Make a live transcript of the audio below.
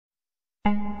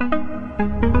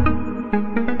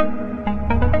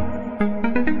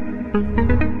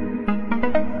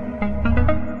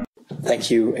Thank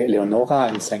you, Eleonora,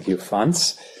 and thank you,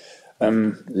 Franz.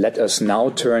 Let us now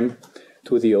turn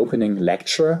to the opening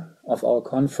lecture of our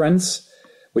conference,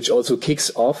 which also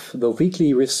kicks off the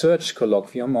weekly research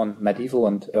colloquium on medieval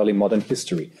and early modern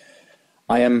history.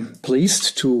 I am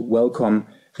pleased to welcome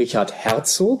Richard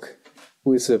Herzog,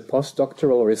 who is a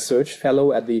postdoctoral research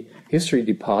fellow at the History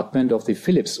Department of the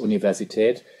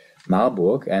Philipps-Universität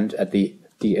Marburg and at the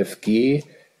DFG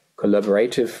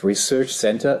Collaborative Research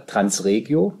Center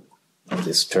Transregio.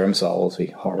 These terms are also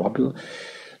horrible.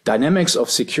 Dynamics of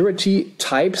security,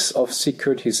 types of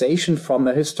securitization from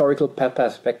a historical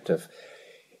perspective.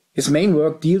 His main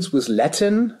work deals with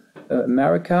Latin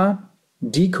America,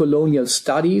 decolonial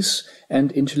studies,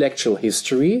 and intellectual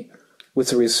history,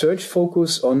 with a research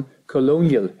focus on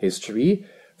colonial history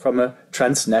from a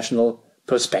transnational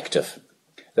perspective.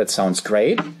 That sounds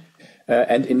great.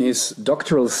 And in his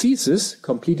doctoral thesis,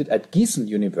 completed at Gießen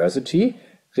University,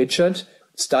 Richard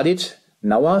studied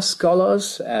Nahuatl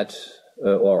scholars at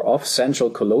or of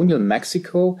Central Colonial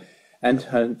Mexico and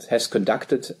has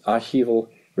conducted archival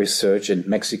research in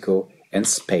Mexico and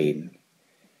Spain.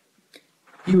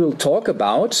 He will talk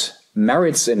about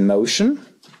Merits in Motion,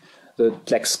 the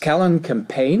Tlaxcalan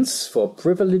campaigns for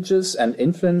privileges and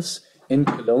influence in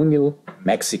colonial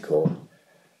Mexico.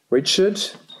 Richard,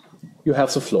 you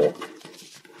have the floor.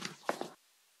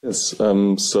 Yes,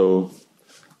 so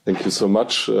thank you so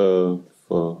much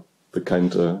for the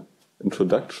kind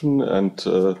introduction and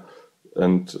for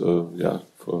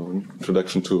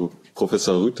introduction to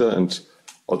Professor Rüther, and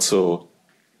also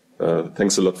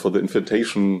thanks a lot for the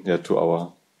invitation to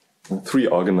our three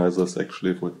organizers,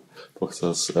 actually, with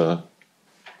Professors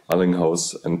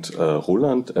Arlinghaus and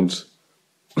Rohland, and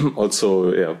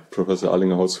also Professor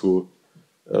Arlinghaus, who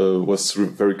was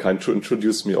very kind to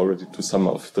introduce me already to some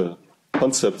of the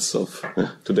concepts of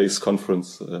today's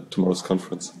conference, tomorrow's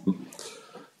conference.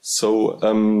 So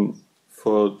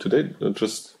for today,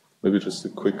 just a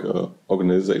quick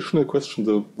organizational question.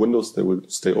 The windows, they will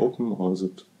stay open, or is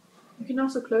it? You can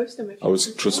also close them if you I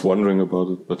was just wondering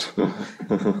about it, but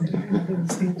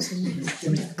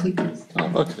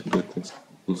okay, great, thanks.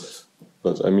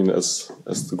 But I mean, as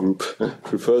the group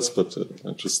prefers, but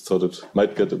I just thought it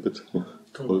might get a bit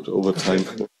cold over time.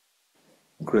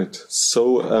 Great.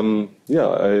 So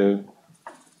I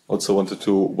also wanted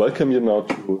to welcome you now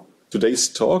to today's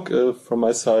talk from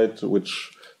my side,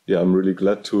 which I'm really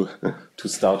glad to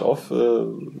start off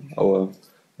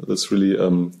this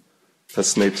really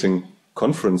fascinating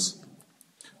conference.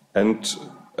 And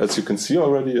as you can see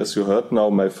already, as you heard now,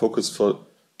 my focus for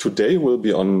today will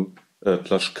be on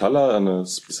Tlaxcala and a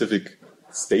specific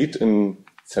state in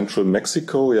central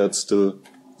Mexico. It still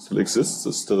exists.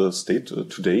 It's still a state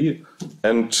today.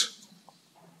 And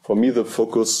for me, the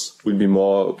focus will be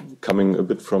more coming a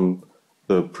bit from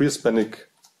the pre-Hispanic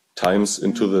times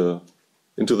into the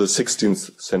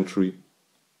 16th century.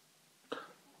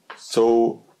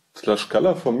 So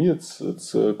Tlaxcala, for me, it's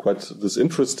quite this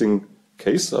interesting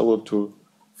case I want to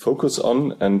focus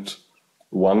on, and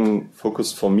one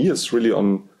focus for me is really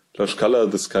on Tlaxcala,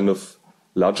 this kind of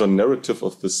larger narrative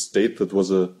of the state that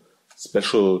was a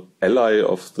special ally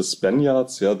of the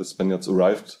Spaniards. The Spaniards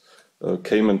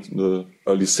came in the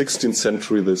early 16th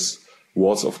century, this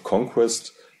wars of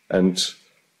conquest, and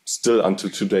still until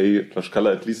today,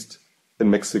 Tlaxcala, at least in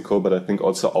Mexico, but I think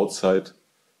also outside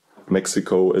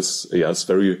Mexico, is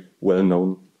very well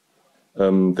known.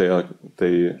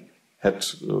 They had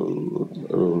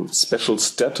special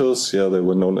status. They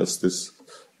were known as these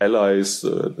allies,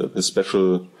 the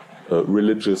special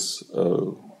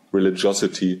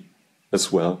religiosity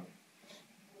as well.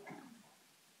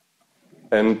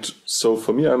 And so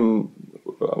for me, I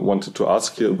wanted to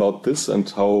ask you about this and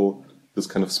how this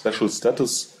kind of special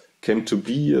status came to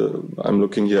be. I'm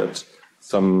looking here at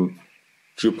some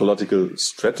geopolitical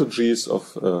strategies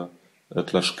of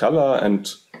Tlaxcala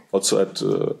and also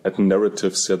at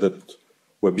narratives that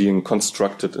were being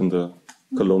constructed in the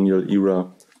colonial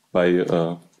era by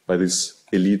these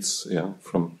elites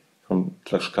from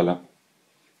Tlaxcala.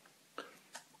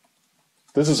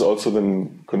 This is also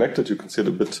then connected, you can see it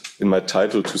a bit in my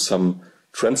title, to some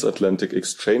transatlantic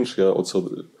exchange here.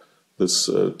 Also, this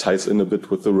ties in a bit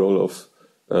with the role of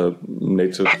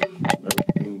Native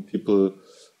American people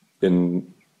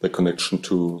in the connection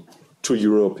to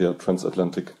Europe,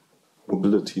 transatlantic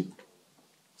mobility.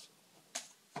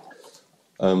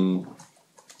 Okay.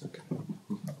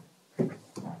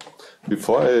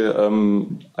 Before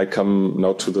I come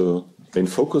now to the main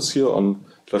focus here on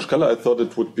Tlaxcala, I thought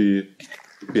it would be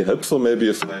helpful maybe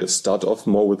if I start off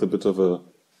more with a bit of a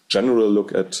general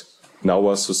look at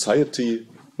Nahua society,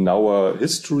 Nahua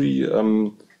history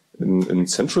in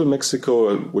central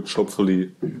Mexico, which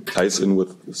hopefully ties in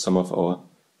with some of our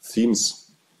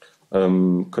themes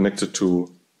connected to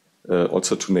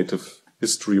also to native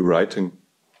history writing.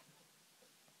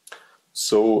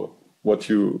 So what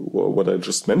I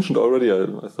just mentioned already,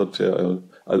 I thought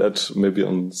I'll add maybe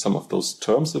on some of those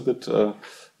terms a bit of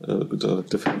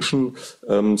definition.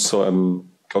 So I'm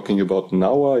talking about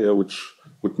Nahua, which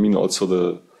would mean also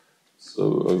the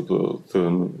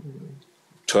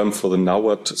term for the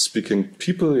Nahuatl-speaking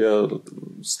people.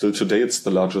 Still today it's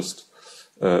the largest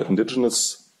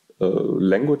indigenous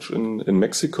language in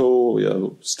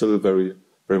Mexico. Still very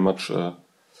much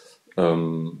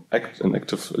an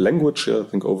active language. I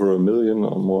think over 1 million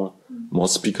or more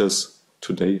speakers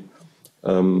today.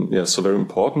 So very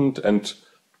important. And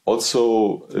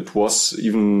also it was,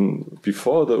 even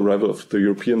before the arrival of the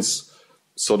Europeans,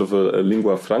 sort of a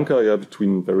lingua franca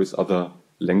between various other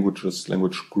language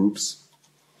groups.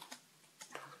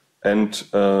 And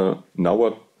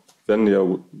Nahuatl then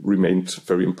remained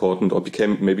very important, or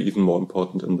became maybe even more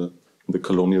important in the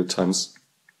colonial times.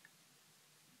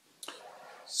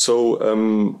 So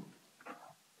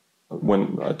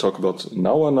when I talk about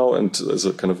Nahua now, and as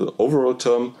a kind of an overall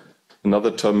term,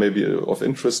 another term maybe of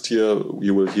interest here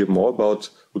you will hear more about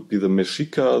would be the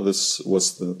Mexica. This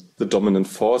was the dominant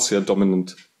force,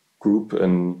 dominant group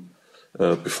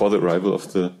before the arrival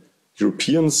of the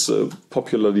Europeans,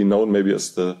 popularly known maybe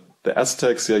as the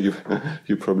Aztecs.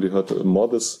 You probably heard more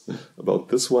about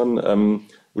this one,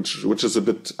 which is a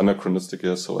bit anachronistic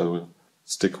here. So I will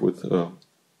stick with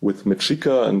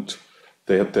Mexica, and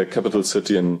they had their capital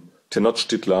city in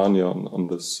Tenochtitlan, on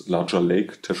this larger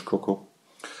lake, Texcoco.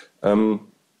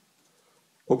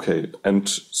 Okay, and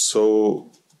so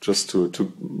just to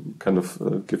kind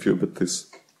of give you a bit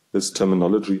this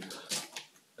terminology,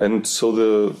 and so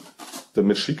the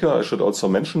Mexica, I should also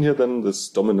mention here then, this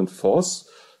dominant force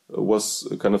was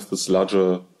kind of this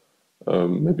larger,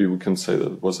 maybe we can say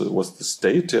that was the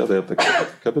state. They had the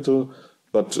capital,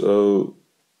 but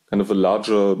kind of a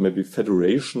larger maybe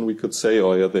federation, we could say,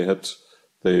 or they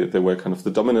were kind of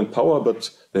the dominant power,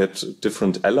 but they had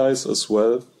different allies as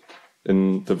well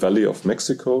in the Valley of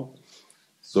Mexico.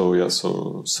 So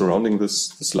so surrounding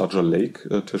this larger lake,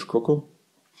 Texcoco,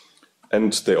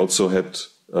 and they also had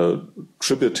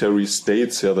tributary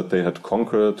states that they had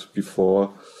conquered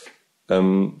before,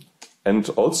 and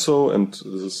also, and this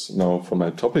is now for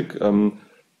my topic,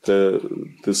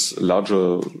 this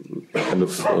larger kind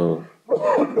of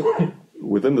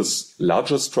within this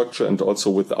larger structure, and also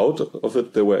without of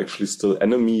it, there were actually still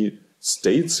enemy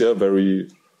states, very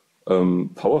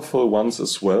powerful ones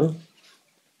as well.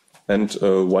 And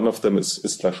one of them is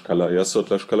Tlaxcalan. So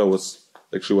Tlaxcalan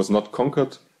was not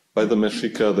conquered by the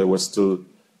Mexica. There were still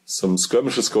some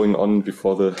skirmishes going on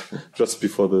just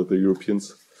before the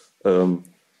Europeans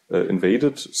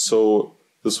invaded. So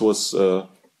this was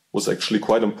actually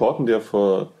quite important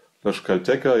for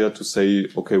Tlaxcalteca to say,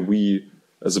 okay, we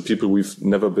as a people, we've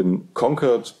never been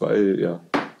conquered by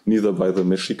neither by the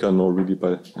Mexica nor really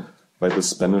by the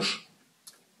Spanish.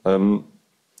 And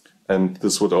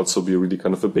this would also be really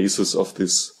kind of a basis of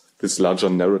this larger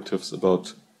narratives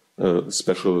about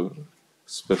special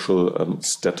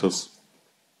status.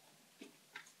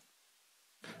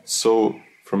 So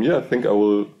from here, I think I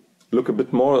will look a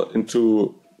bit more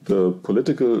into the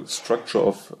political structure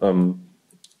of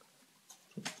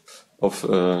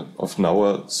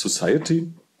Nahua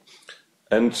society,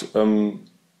 and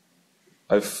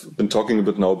I've been talking a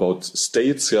bit now about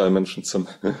states. I mentioned some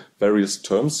various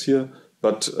terms here,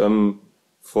 but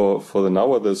for the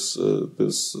Nahua, there's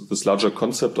this larger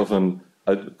concept of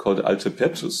called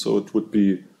Altepet. So it would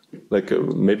be like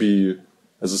maybe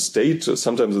as a state.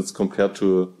 Sometimes it's compared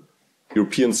to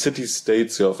European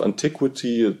city-states of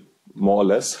antiquity, more or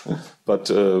less, but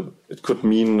it could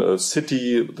mean a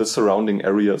city, the surrounding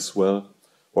area as well,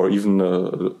 or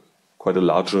even quite a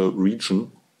larger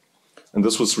region. And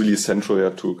this was really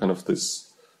central to kind of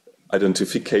this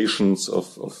identifications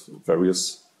of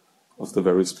the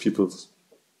various peoples.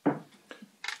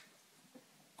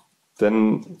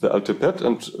 Then the Altepet,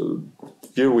 and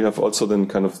here we have also then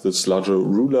kind of this larger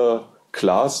ruler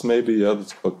class, maybe,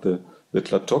 that's called the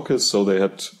Tlatoques. So they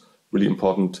had really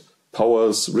important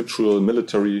powers, ritual,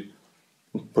 military,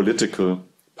 political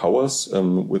powers,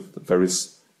 with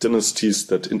various dynasties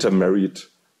that intermarried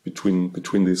between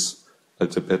these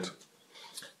Altepet.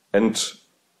 And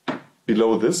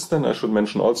below this, then I should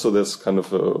mention also there's kind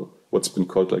of what's been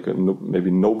called like a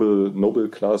maybe noble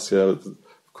class. Of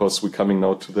course, we're coming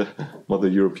now to the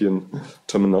European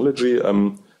terminology,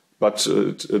 but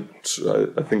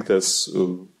I think there's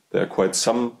there are quite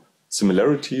some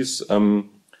similarities.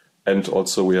 And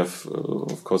also we have,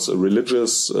 of course,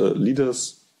 religious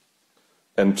leaders.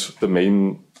 And the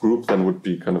main group then would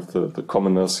be kind of the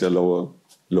commoners,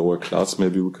 lower class,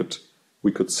 maybe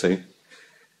we could say.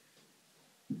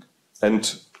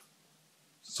 And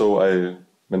so I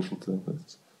mentioned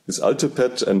this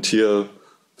Altepet, and here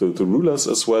the rulers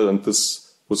as well. And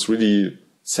this was really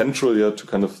central, to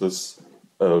kind of this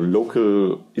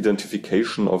local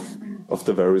identification of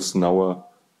the various Nauer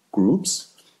groups.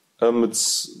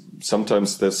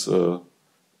 Sometimes there's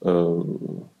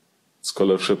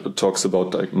scholarship that talks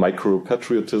about like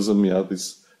micro-patriotism,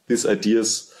 these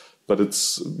ideas, but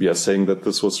it's saying that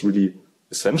this was really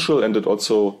essential, and it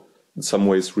also in some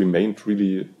ways remained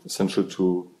really essential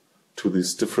to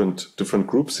these different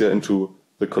groups into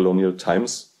the colonial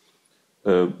times.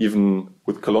 Even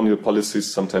with colonial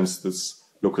policies, sometimes this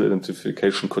local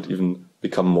identification could even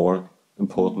become more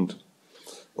important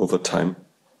over time.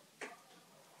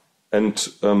 And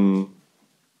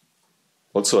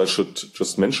also I should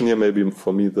just mention here, maybe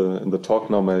for me in the talk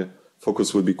now, my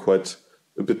focus will be quite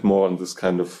a bit more on this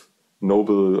kind of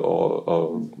noble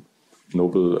or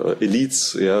noble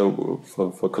elites,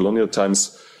 for colonial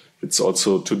times. It's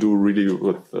also to do really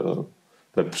with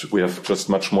that we have just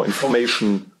much more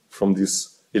information from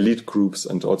these elite groups,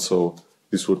 and also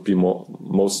this would be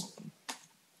mostly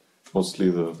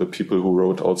the people who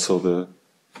wrote also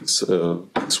these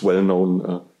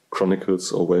well-known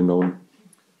chronicles or well-known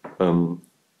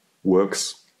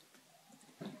works.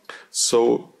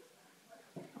 So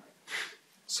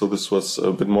this was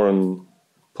a bit more on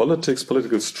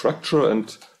political structure,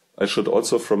 and I should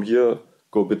also from here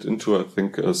go a bit into, I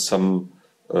think, some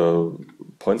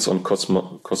points on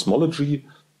cosmology,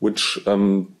 which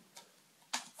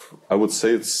I would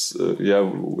say it's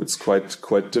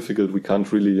quite difficult. We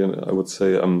can't really, I would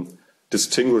say,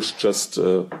 distinguish, just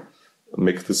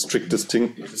make the strict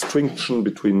distinction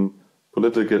between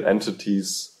political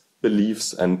entities,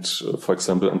 beliefs, and, for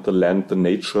example, and the land, the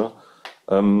nature.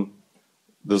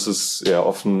 This is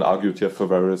often argued for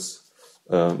various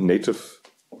native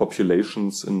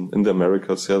populations in the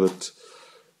Americas. That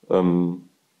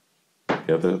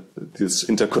these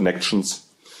interconnections.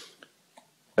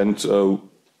 And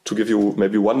to give you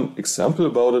maybe one example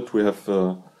about it, we have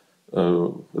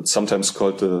it's sometimes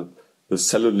called the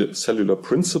cellular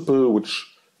principle, which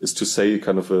is to say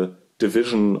kind of a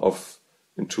division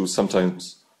into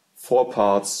sometimes 4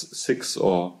 parts, 6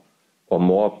 or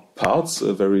more parts,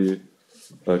 a very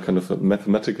kind of a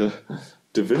mathematical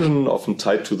division, often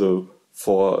tied to the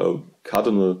 4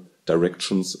 cardinal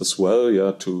directions as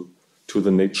well, to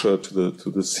the nature, to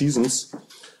the seasons,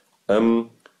 and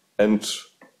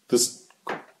this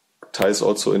ties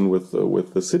also in with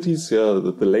the cities.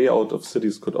 The layout of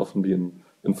cities could often be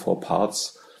in 4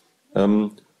 parts.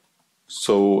 One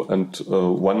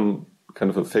kind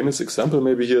of a famous example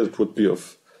maybe here, it would be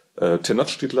of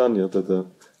Tenochtitlan, the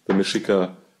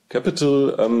Mexica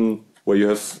capital, where you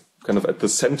have kind of at the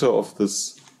center of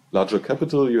this larger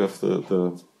capital, you have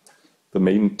the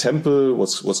main temple,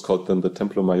 was called then the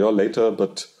Templo Mayor later,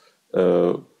 but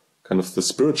kind of the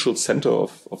spiritual center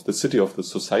of the city, of the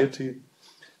society.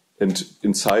 And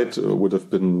inside would have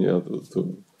been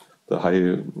the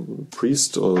high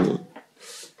priest or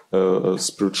a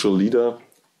spiritual leader.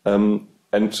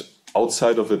 And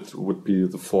outside of it would be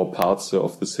the 4 parts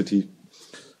of the city.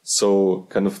 So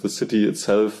kind of the city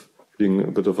itself being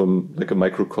a bit of like a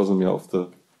microcosm of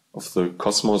the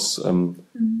cosmos,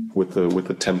 with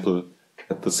the temple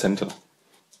at the center.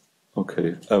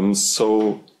 Okay,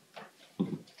 so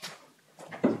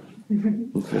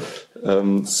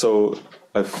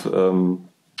I've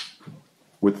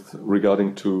with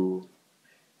regarding to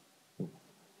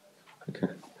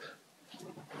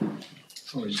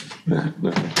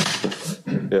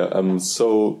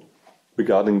so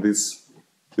regarding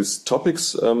these topics,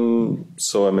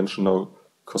 so I mentioned now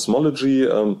cosmology,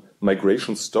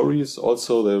 migration stories.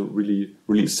 Also, they're really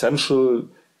essential,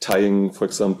 tying, for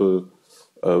example,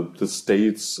 the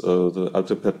states, the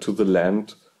Altepet to the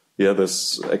land.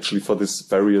 There's actually for this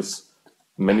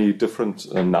many different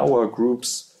Nauer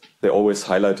groups. They always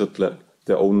highlighted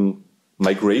their own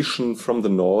migration from the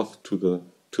north to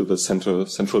the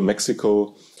central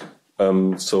Mexico.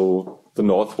 So the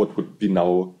north, what would be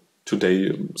now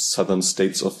today southern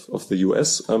states of the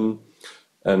US, and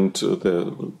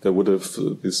there would have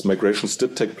these migrations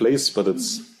did take place, but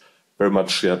it's very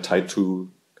much tied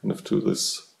to kind of to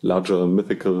this larger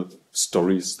mythical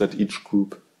stories that each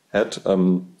group had,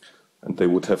 and they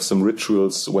would have some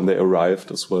rituals when they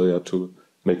arrived as well, to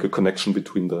make a connection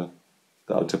between the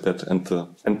Altepet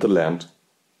and the land.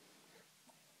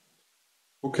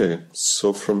 Okay,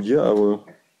 so from here I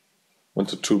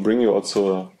wanted to bring you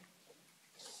also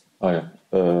a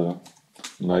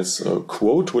nice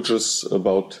quote, which is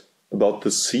about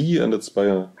the sea, and it's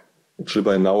actually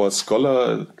by now a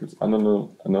scholar,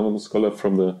 anonymous scholar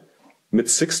from the mid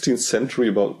 16th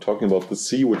century, talking about the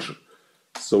sea,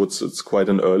 so it's quite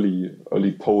an early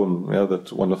poem, yeah,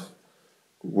 that one of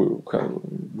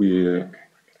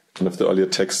the earlier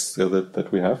texts that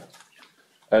we have.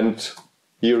 And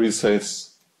here he says,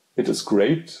 "It is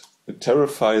great, it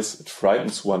terrifies, it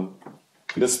frightens one.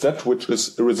 It is that which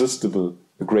is irresistible,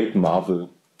 a great marvel,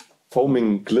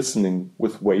 foaming, glistening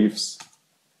with waves.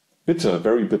 Bitter,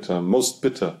 very bitter, most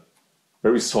bitter,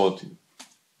 very salty.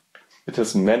 It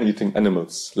has man-eating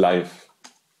animals, life.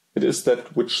 It is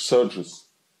that which surges,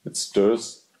 it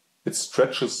stirs, it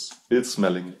stretches,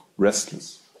 ill-smelling,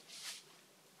 restless."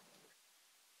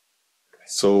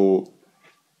 So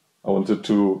I wanted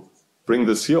to bring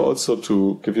this here also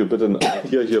to give you a bit of an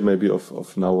idea here maybe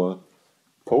of now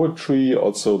poetry,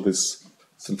 also this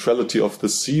centrality of the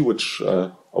sea, which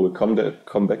I will come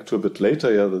back to a bit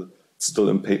later. Yeah, that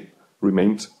still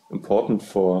remained important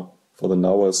for the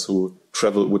Nauers who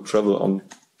would travel on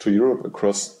to Europe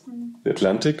across the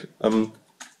Atlantic, and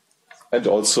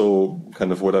also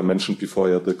kind of what I mentioned before,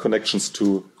 yeah, the connections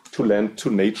to land, to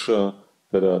nature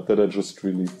that are just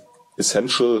really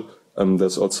essential.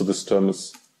 There's also this term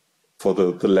is for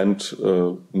the land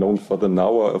known for the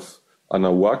Nauer of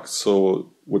Anahuac,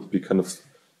 so would be kind of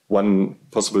one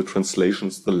possible translation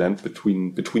is the land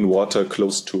between water,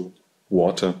 close to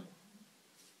water.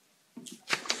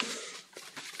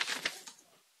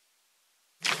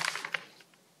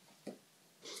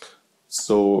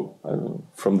 So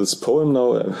from this poem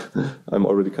now, I'm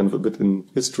already kind of a bit in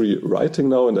history writing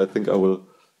now, and I think I will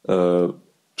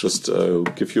just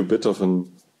give you a bit of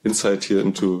an insight here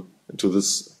into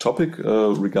this topic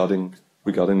regarding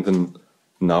the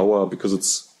Nauer, because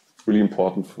it's really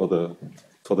important for the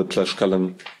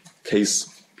Tlaxcalan case.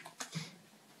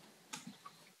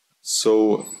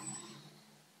 So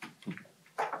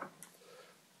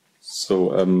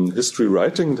history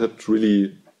writing had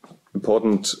really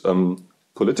important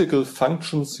political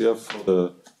functions, yeah,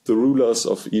 for the rulers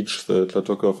of each, the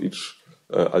Tlatoka of each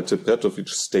altepet of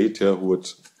each state, yeah, who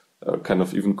would kind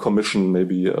of even commission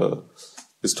maybe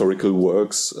historical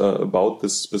works about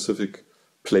this specific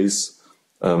place.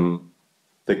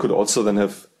 They could also then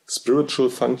have spiritual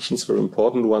functions, very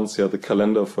important ones. Yeah, the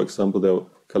calendar, for example, there are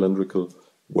calendrical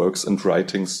works and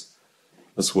writings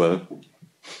as well.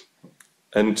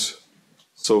 And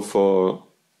so for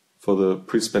the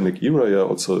pre-Hispanic era, yeah,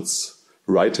 also it's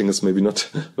writing is maybe not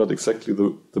exactly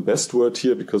the best word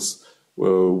here, because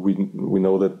we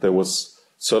know that there was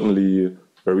certainly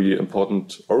very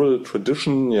important oral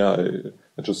tradition. Yeah,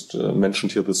 I just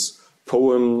mentioned here this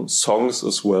poem, songs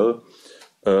as well,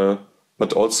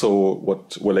 but also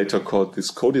what were later called these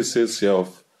codices, yeah,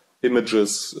 of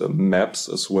images, maps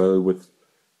as well, with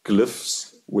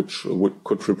glyphs, which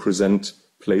could represent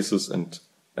places and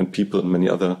people and many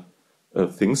other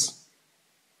things.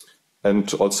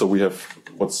 And also we have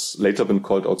what's later been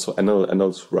called also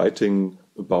annals, writing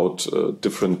about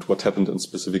what happened in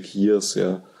specific years,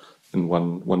 yeah, in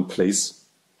one place.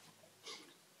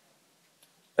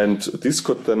 And these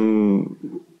could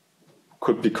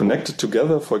be connected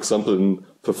together, for example, in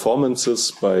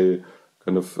performances by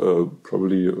kind of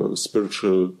probably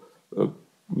spiritual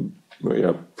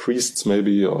priests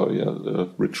maybe, or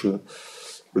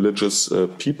religious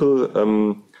people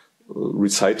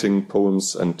reciting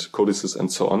poems and codices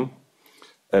and so on.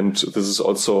 And this is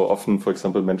also often, for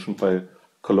example, mentioned by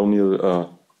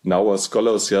colonial Nauer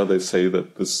scholars. Yeah, they say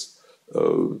that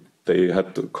they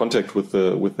had contact with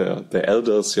their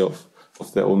elders, yeah,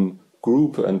 of their own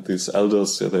group, and these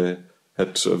elders, yeah, they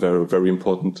had very, very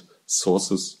important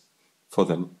sources for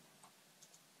them.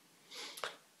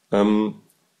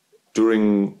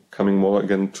 During coming more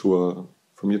again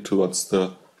from here towards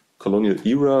the colonial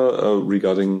era,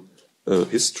 regarding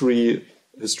history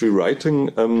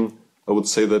writing, I would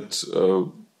say that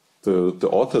the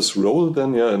author's role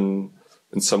then, yeah,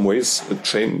 in some ways it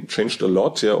changed a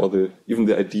lot, yeah, or even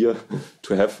the idea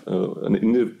to have an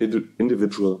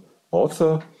individual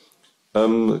author,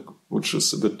 which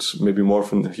is a bit maybe more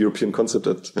from the European concept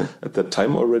at that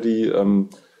time already,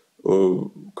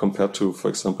 compared to, for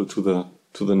example, to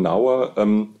the Nauer,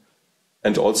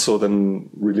 and also then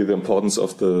really the importance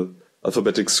of the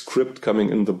alphabetic script coming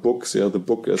in the books. Yeah, the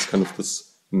book as kind of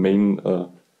this main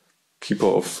keeper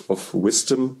of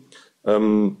wisdom.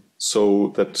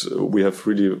 So that we have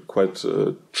really quite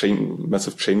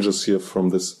massive changes here from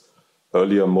this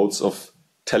earlier modes of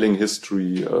telling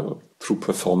history through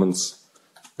performance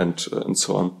and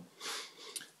so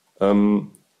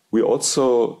on. We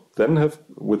also then have,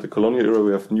 with the colonial era,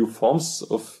 we have new forms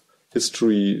of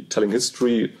history, telling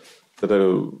history that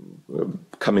are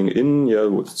coming in,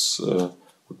 which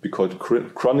would be called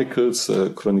chronicles,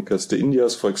 Crónicas de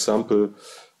Indias, for example.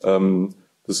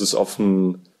 This is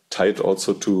often tied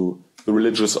also to the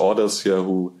religious orders here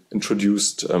who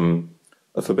introduced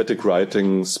alphabetic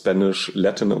writing, Spanish,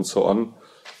 Latin, and so on,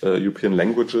 European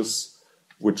languages,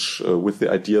 which with the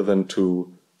idea then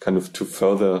to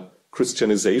further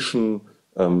Christianization,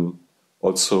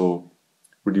 also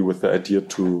really with the idea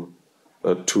to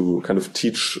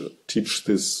teach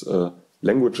these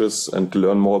languages and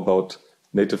learn more about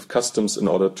native customs in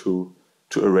order to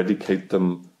eradicate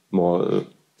them more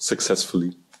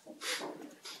successfully.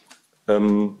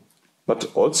 But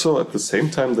also at the same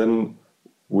time, then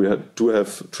we do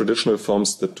have traditional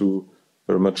forms that do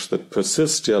very much that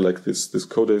persist, like this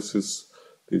codices,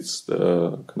 these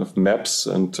kind of maps,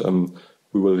 and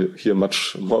we will hear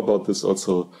much more about this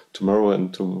also tomorrow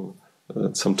and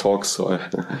some talks, so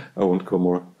I won't go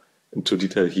more into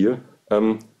detail here.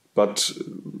 But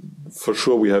for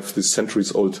sure, we have these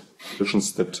centuries-old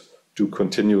traditions that do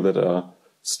continue, that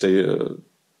stay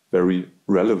very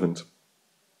relevant.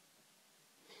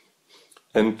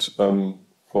 And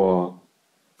for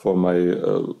my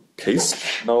case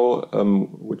now,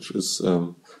 which is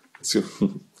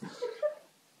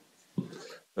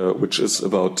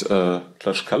about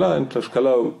Tlaxcala, and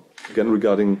Tlaxcala, again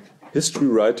regarding history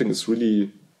writing, is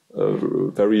really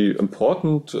very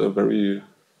important, a very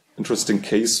interesting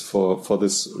case for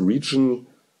this region,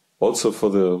 also for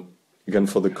the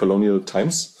colonial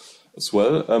times as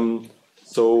well.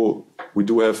 So we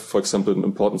do have, for example, an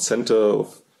important center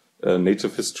of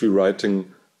native history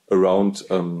writing around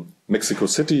Mexico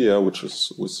City, which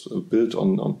was built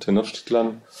on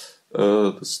Tenochtitlan,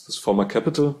 this former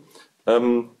capital.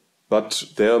 But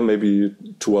there, maybe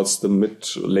towards the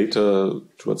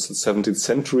towards the 17th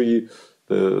century,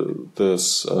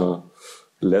 there's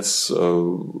less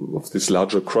of these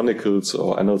larger chronicles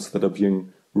or annals that are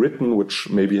being written, which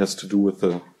maybe has to do with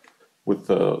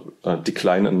the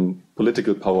decline in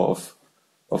political power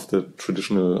of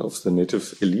the native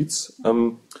elites.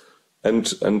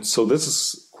 And so this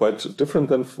is quite different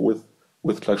than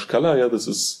with Tlaxcala. This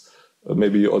is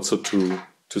maybe also to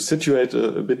situate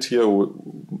a bit here.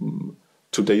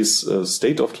 Today's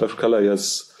state of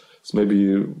Tlaxcala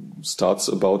maybe starts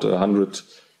about 100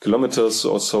 kilometers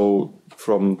or so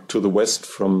to the west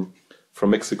from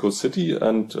Mexico City,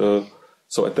 and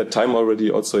so at that time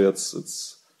already also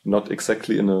it's not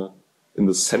exactly in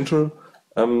the center,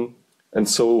 and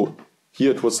so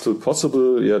here it was still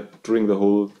possible during the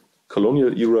whole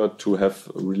colonial era to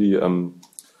have really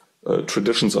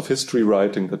traditions of history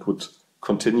writing that would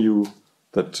continue,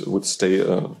 that would stay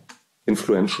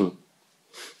influential.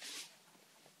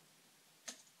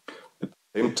 At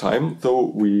the same time,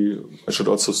 though, I should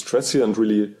also stress here, and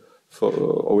really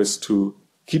always to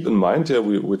keep in mind,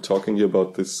 we're talking here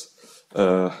about this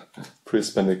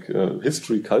pre-Hispanic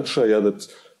history, culture, that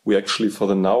we actually, for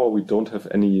the now, we don't have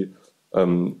any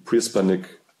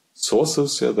pre-Hispanic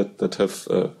sources that have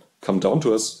come down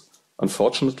to us.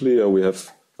 Unfortunately, we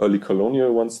have early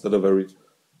colonial ones that are very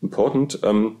important.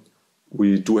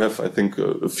 We do have, I think,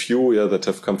 a few that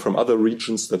have come from other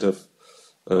regions that have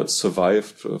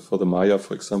survived, for the Maya,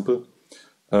 for example.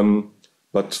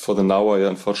 But for the now,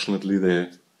 unfortunately, they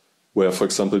were, for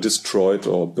example, destroyed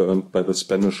or burned by the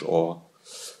Spanish, or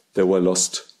they were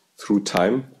lost through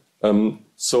time.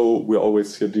 So we're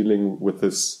always here dealing with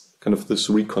this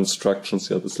reconstructions,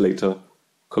 this later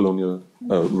colonial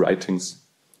writings,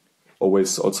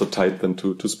 always also tied then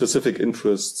to specific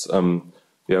interests.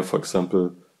 For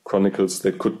example, chronicles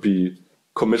that could be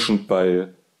commissioned by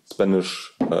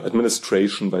Spanish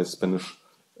administration, by Spanish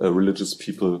religious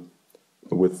people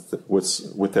with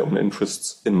their own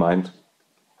interests in mind.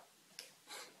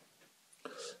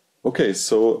 Okay,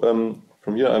 so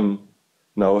from here I'm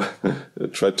now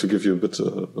tried to give you a bit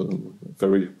a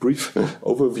very brief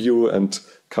overview, and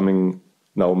coming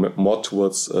now more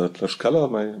towards Tlaxcala,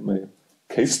 my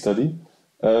case study.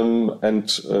 And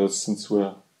since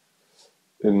we're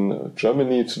in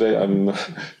Germany today, I'm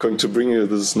going to bring you,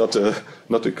 this is not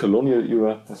a colonial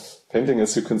era painting,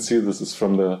 as you can see. This is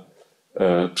from the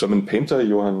German painter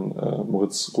Johann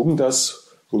Moritz Rugendas,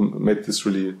 who made this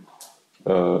really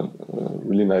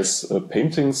nice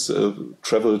paintings,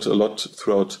 traveled a lot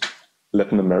throughout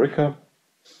Latin America.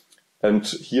 And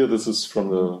here, this is from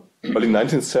the early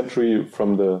 19th century,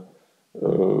 from the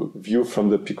view from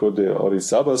the Pico de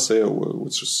Orizabas,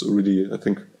 which is really, I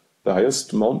think, the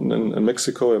highest mountain in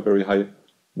Mexico, a very high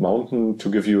mountain, to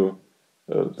give you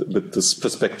with this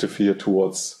perspective here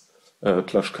towards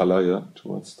Tlaxcala, yeah,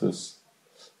 towards this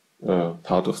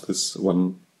part of this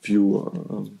one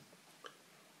view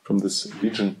from this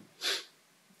region.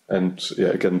 And yeah,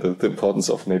 again, the importance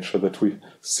of nature that we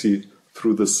see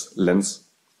through this lens.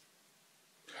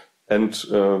 And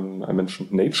I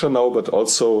mentioned nature now, but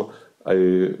also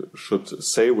I should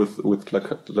say with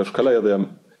Tlaxcala, there are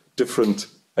different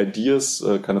ideas,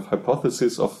 kind of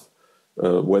hypotheses of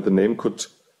where the name could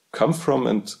come from.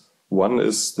 And one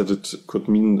is that it could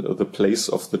mean the place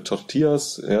of the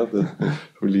tortillas. Yeah,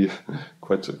 really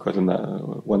quite a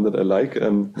one that I like.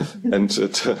 And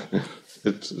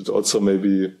it also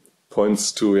maybe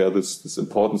points to this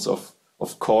importance of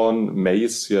corn,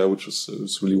 maize, which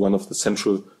is really one of the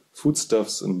central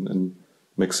foodstuffs in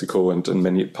Mexico and in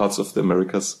many parts of the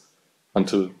Americas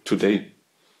until today.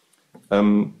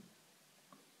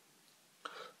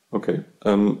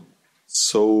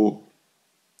 So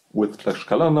with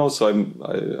Tlaxcala now, so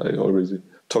I already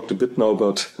talked a bit now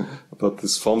about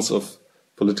these forms of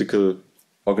political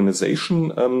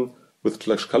organization. With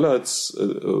Tlaxcala,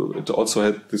 it also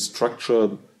had this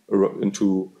structure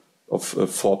of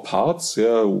 4 parts.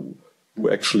 Yeah, who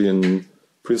actually in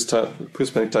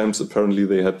pre-Hispanic times apparently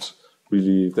they had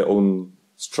really their own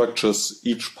structures,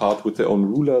 each part with their own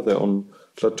ruler, their own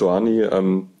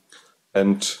tlatoani,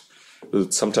 and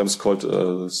it's sometimes called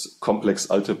complex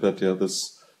alphabet. Yeah,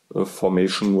 this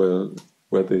formation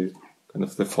where they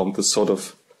formed this sort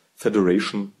of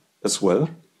federation as well.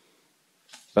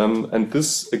 And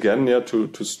this again,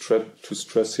 to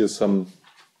stress here some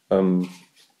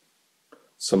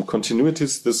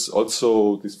continuities.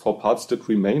 These 4 parts did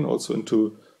remain also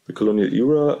into the colonial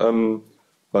era,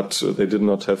 but they did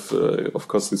not have, of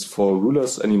course, these 4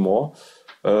 rulers anymore.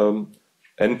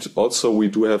 And also we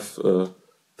do have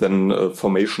then a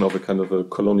formation of a kind of a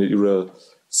colonial era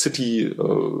city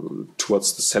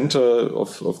towards the center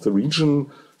of the region,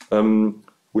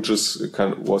 which is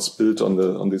was built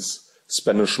on these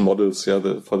Spanish models.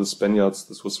 Yeah, for the Spaniards,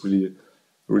 this was really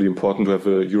important to have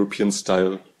a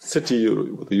European-style city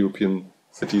with a European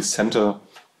city center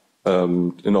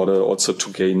in order also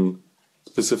to gain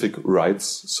specific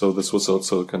rights. So this was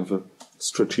also kind of a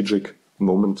strategic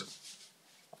moment.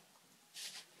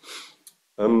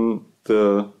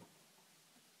 The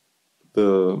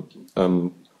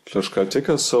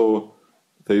Tlaxcaltecas, so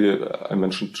I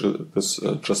mentioned this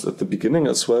just at the beginning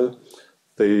as well.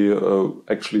 They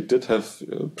actually did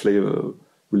play a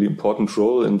really important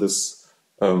role in this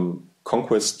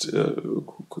conquest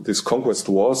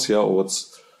wars, or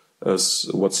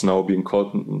what's now being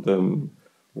called the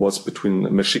wars between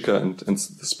Mexica and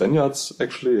the Spaniards,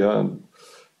 actually. Yeah, and,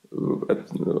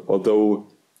 although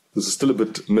this is still a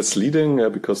bit misleading,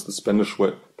 because the Spanish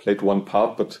played one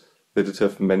part, but they did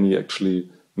have many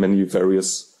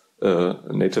various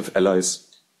native allies.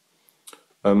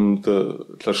 The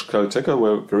Tlaxcalteca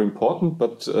were very important,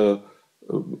 but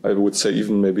I would say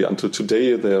even maybe until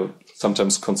today, they're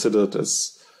sometimes considered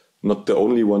as not the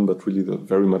only one, but really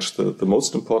very much the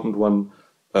most important one.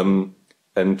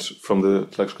 And from the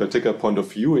Tlaxcalteca point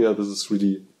of view, this is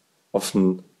really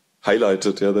often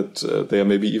highlighted, that they are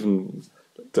maybe even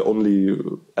the only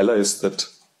allies that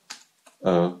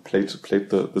played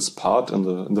this part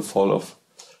in the fall of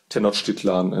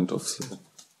Tenochtitlan and of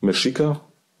Mexica.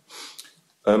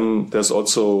 There's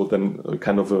also then a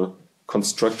kind of a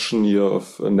construction here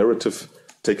of a narrative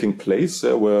taking place,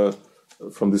 where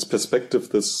from this perspective,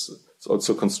 this is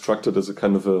also constructed as a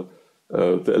kind of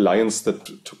the alliance that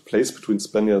took place between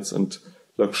Spaniards and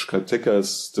Tlaxcalteca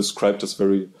is described as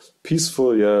very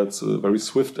peaceful. Yeah, it's a very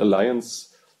swift alliance.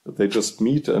 They just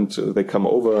meet and they come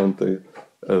over and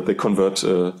they convert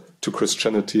to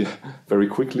Christianity very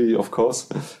quickly, of course.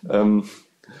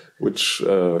 Which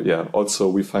also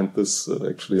we find this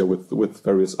actually with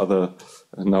various other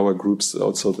Nawa groups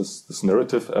also this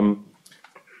narrative.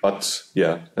 But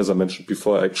as I mentioned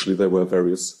before, actually there were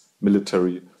various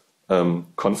military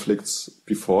conflicts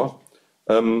before.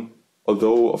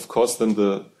 Although of course then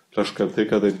the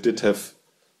Tlaxcalteca, they did have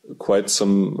quite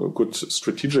some good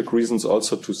strategic reasons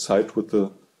also to side with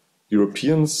the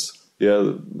Europeans.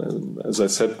 Yeah, as I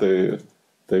said, they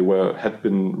had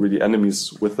been really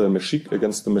enemies with the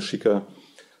against the Mexica,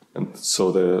 and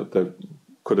so there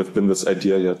could have been this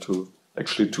idea to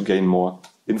gain more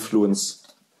influence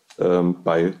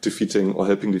by defeating or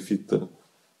helping defeat the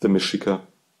Mexica.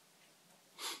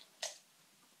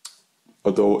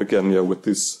 Although again, with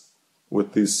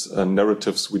these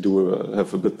narratives, we do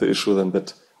have a bit the issue then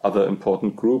that other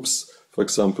important groups, for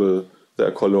example,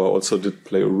 the Akoloa also did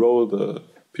play a role. The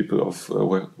people of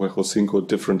Huejotzinco,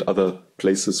 different other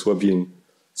places who are being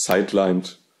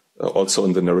sidelined also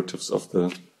in the narratives of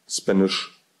the Spanish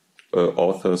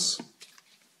authors.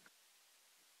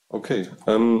 Okay,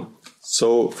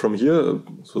 so from here,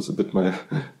 this was a bit my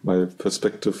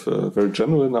perspective, very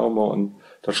general now, more on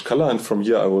Tlaxcala, and from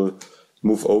here I will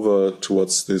move over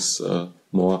towards this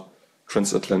more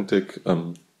transatlantic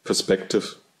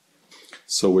perspective.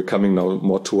 So we're coming now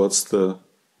more towards the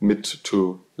mid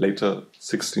to later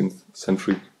 16th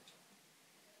century.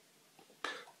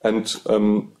 And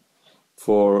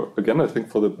I think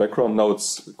for the background now,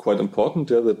 it's quite important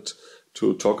that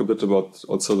to talk a bit about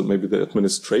also maybe the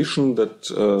administration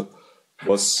that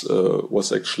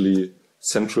was actually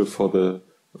central for the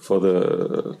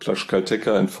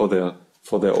Tlaxcalteca and for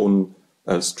their own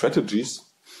strategies,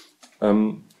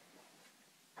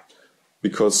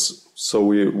 because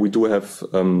we do have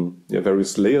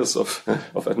various layers of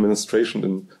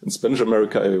administration in Spanish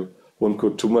America. I won't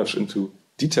go too much into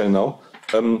detail now,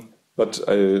 but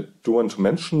I do want to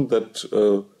mention that,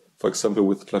 for example,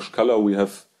 with Tlaxcala we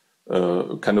have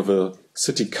kind of a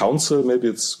city council, maybe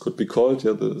it could be called,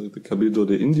 the Cabildo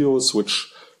de Indios, which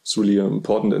is really an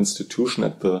important institution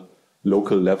at the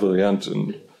local level,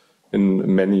 and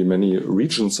in many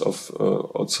regions of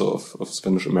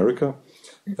Spanish America.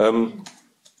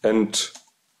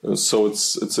 So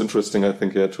it's interesting, I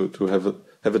think, to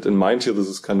have it in mind here. This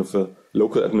is kind of a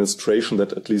local administration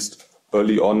that at least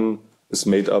early on is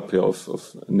made up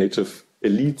of native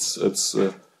elites. It's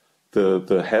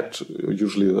the head,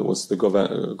 usually that was the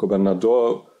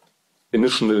gobernador.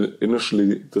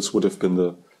 Initially, this would have been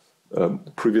the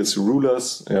previous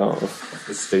rulers of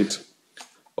the state,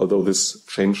 although this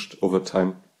changed over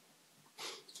time.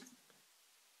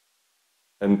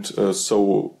 And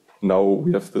so now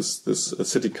we have this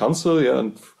city council,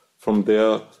 and from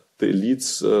there the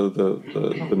elites,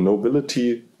 the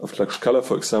nobility of Tlaxcala,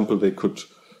 for example, they could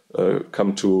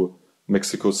come to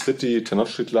Mexico City,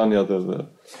 Tenochtitlan, the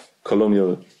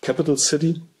colonial capital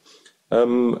city,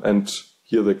 and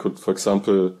here they could, for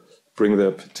example, bring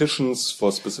their petitions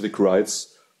for specific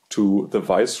rights to the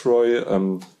viceroy.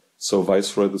 So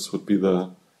viceroy, this would be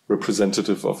the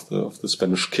representative of the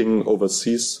Spanish king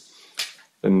overseas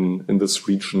in this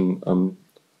region. And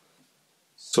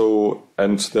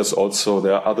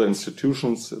there are other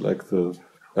institutions like the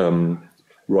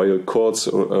royal courts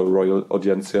or royal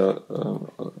audiencia,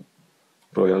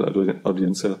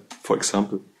 for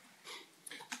example.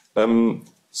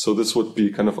 So this would be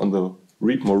kind of on the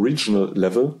more regional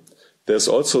level. There's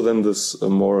also then this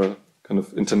more kind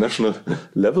of international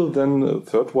level, then a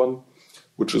third one,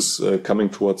 which is coming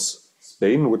towards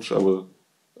Spain, which I will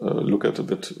look at a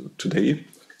bit today.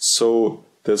 So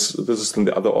this is then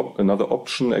another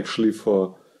option actually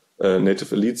for native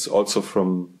elites, also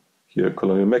from here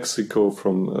colonial Mexico,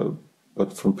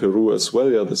 but from Peru as well.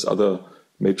 Yeah, this other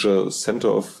major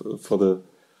center for the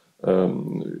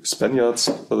Spaniards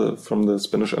from the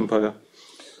Spanish Empire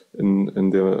in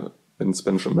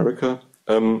Spanish America,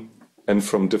 and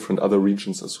from different other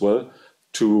regions as well,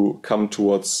 to come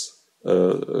towards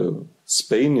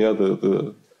Spain,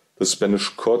 the Spanish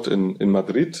court in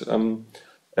Madrid,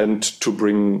 and to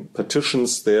bring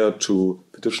petitions there, to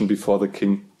petition before the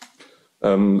king,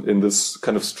 in this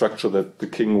kind of structure that the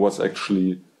king was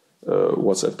actually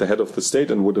was at the head of the state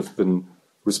and would have been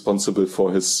responsible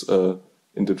for his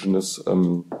indigenous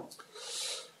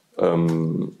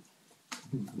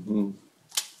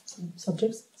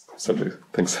subjects.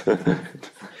 Thanks.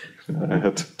 I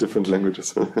had different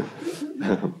languages.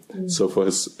 So for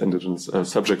his indigenous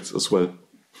subjects as well.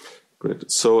 Great.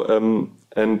 So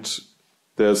and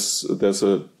there's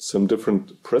some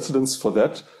different precedents for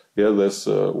that. Yeah, there's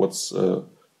what's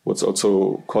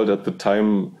also called at the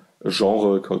time a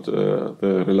genre called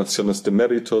the relaciones de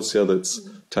méritos. Yeah, that's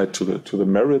tied to the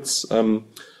merits, and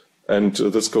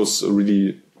this goes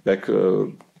really back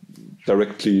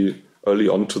directly early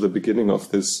on to the beginning of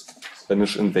this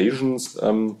Spanish invasions.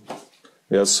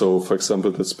 So for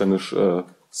example, the Spanish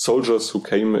soldiers who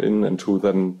came in and who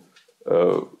then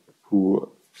who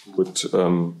would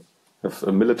have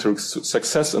a military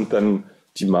success and then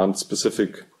demand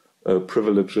specific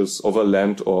privileges over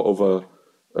land or over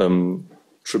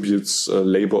tributes,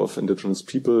 labor of indigenous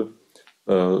people,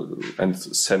 and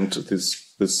sent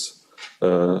this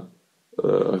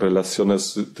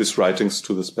relaciones, these writings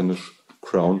to the Spanish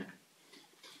crown.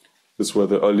 These were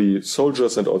the early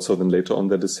soldiers and also then later on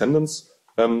their descendants.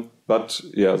 But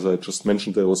yeah, as I just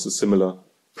mentioned, there was a similar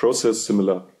process,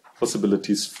 similar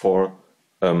possibilities for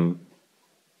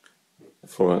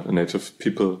native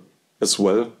people as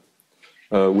well,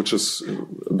 which is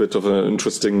a bit of an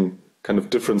interesting kind of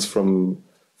difference from,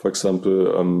 for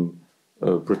example,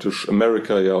 British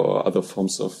America, or other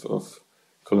forms of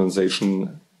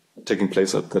colonization taking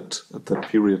place at that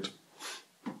period.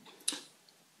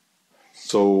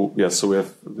 So so we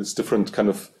have this different kind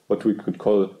of what we could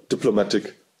call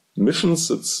diplomatic missions.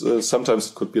 It's sometimes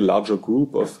it could be a larger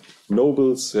group of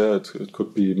nobles. It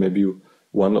could be maybe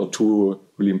one or two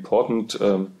really important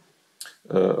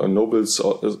nobles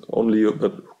only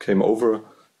that came over,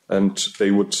 and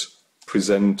they would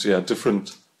present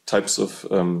different types of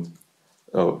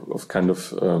kind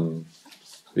of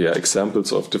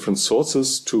examples of different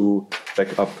sources to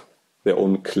back up their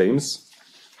own claims.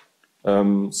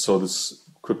 So this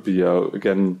could be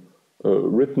again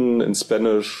written in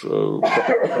Spanish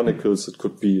chronicles. It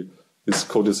could be these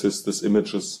codices, these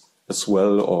images as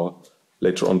well, or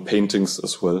later on paintings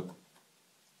as well.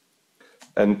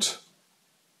 And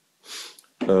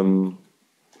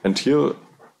here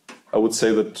I would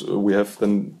say that we have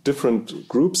then different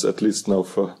groups, at least now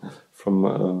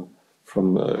from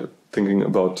thinking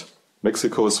about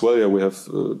Mexico as well. We have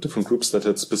different groups that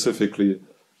had specifically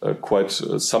quite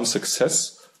some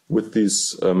success with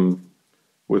these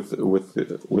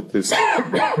with these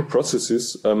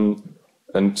processes,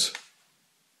 and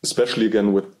especially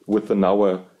again with the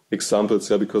Nahua examples,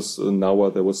 because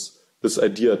Nahua there was this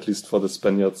idea, at least for the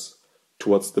Spaniards,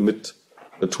 towards the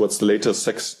later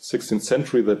 16th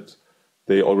century, that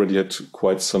they already had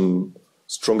quite some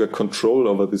stronger control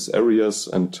over these areas,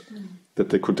 and that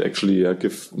they could actually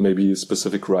give maybe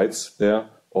specific rights there,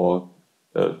 or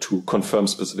to confirm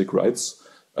specific rights.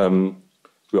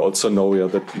 We also know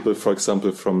that people, for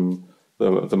example, from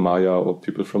the Maya or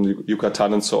people from the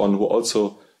Yucatan and so on, who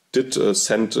also did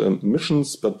send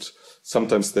missions, but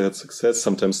sometimes they had success,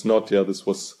 sometimes not. This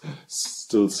was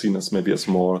still seen as maybe as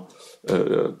more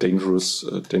dangerous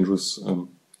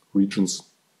regions.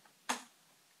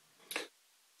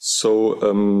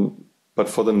 So, but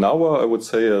for the Nahua, I would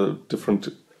say different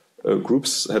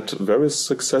groups had various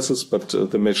successes, but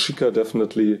the Mexica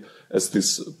definitely, as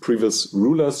these previous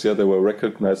rulers, they were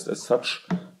recognized as such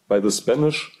by the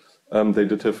Spanish. They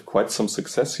did have quite some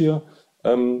success here.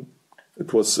 It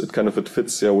fits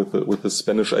with the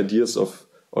Spanish ideas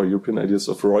or European ideas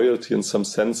of royalty in some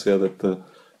sense. That the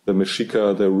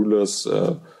Mexica, their rulers,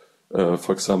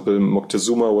 for example,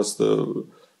 Moctezuma was the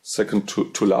second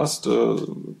to last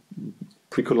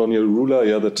pre-colonial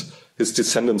ruler. That his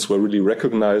descendants were really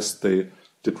recognized. They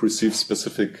did receive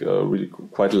specific, really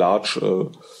quite large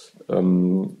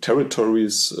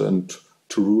territories and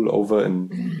to rule over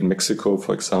in Mexico,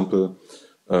 for example.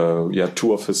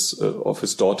 Two of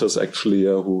his daughters actually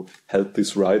who held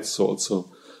these rights. So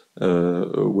also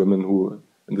women who,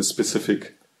 in the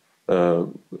specific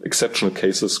exceptional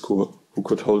cases, who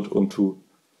could hold onto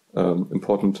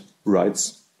important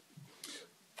rights.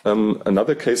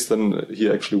 Another case then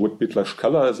here actually would be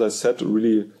Tlaxcala, as I said,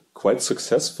 really quite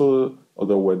successful,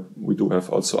 although we do have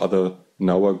also other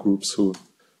Nahua groups who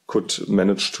could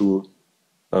manage to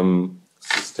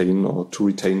sustain or to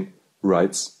retain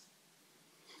rights.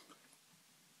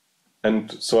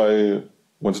 And so I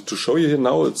wanted to show you here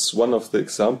now, it's one of the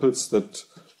examples that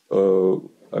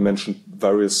I mentioned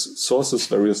various sources,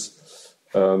 various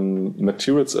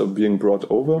materials are being brought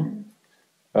over.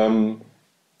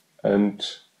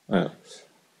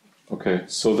 Okay,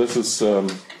 so this is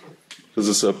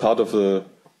a part of a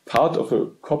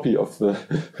copy of the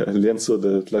Lienzo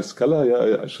de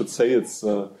Tlaxcala. I should say it's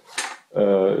the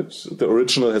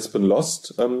original has been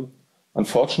lost,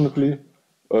 unfortunately,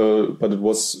 but it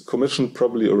was commissioned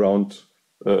probably around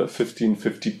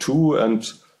 1552,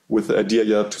 and with the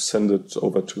idea to send it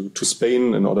over to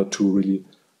Spain in order to really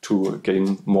to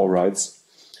gain more rights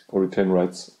or retain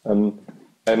rights. And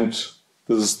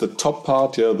this is the top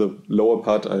part. The lower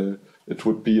part, it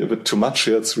would be a bit too much.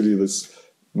 It's really this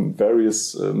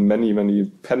various many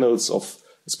panels of,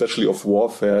 especially of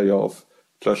warfare, of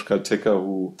Tlaxcalteca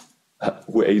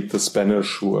who aid the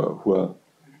Spanish, who are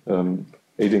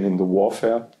aiding in the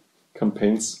warfare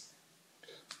campaigns.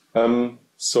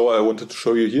 So I wanted to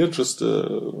show you here just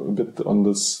a bit on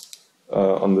this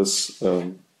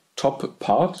top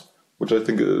part, which I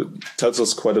think tells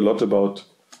us quite a lot about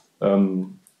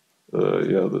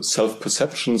the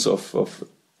self-perceptions of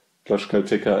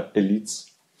Tlaxcalteca elites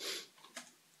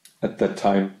at that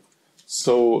time.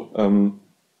 So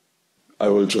I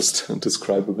will just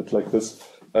describe a bit like this.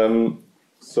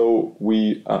 So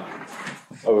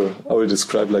I will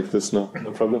describe like this now,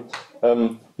 no problem.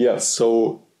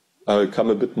 So I'll come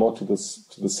a bit more to the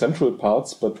central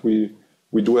parts, but we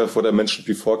do have what I mentioned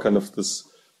before, kind of this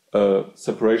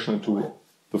separation into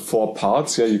the four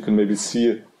parts. You can maybe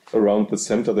see around the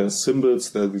center there are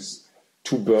symbols. There are these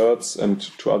two birds and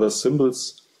two other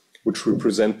symbols which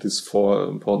represent these four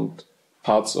important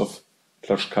parts of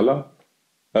Tlaxcala.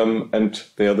 and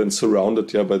they are then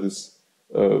surrounded by this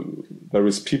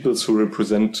various peoples who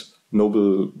represent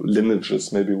noble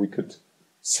lineages, maybe we could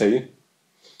say.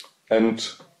 And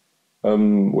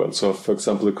so for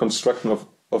example, the construction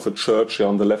of a church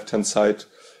on the left-hand side,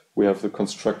 we have the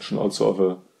construction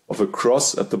also of a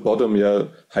cross at the bottom,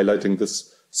 highlighting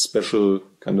this special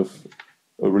kind of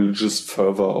religious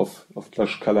fervor of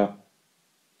Tlaxcala.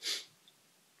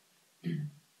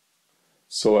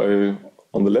 So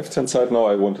on the left-hand side now,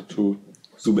 I wanted to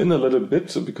zoom in a little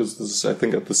bit, because this is, I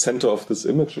think, at the center of this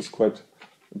image is quite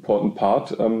important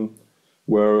part,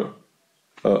 where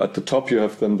at the top you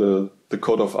have then the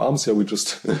coat of arms. We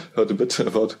just heard a bit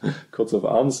about coats of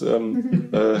arms,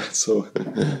 so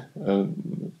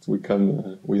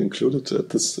we include it at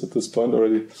this point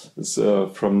already. It's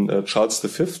from Charles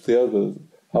V, the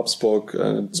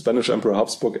Habsburg Spanish Emperor,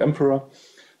 Habsburg Emperor,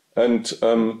 and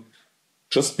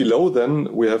just below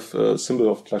then we have a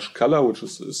symbol of Tlaxcala, which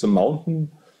is a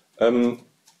mountain,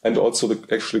 and also the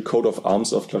actually coat of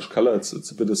arms of Tlaxcala.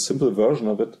 It's a bit a simple version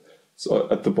of it. So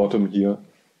at the bottom here.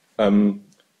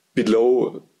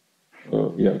 Below,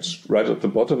 it's right at the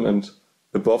bottom, and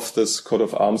above this coat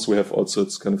of arms we have also,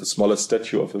 it's kind of a smaller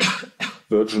statue of a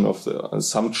Virgin of the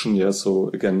Assumption, so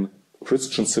again,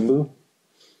 Christian symbol.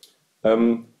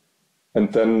 And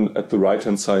then at the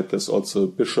right-hand side there's also a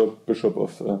bishop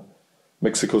of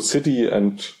Mexico City,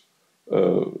 and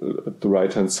at the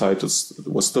right-hand side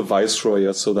was the viceroy,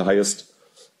 so the highest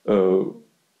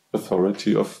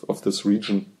authority of this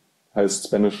region, highest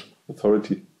Spanish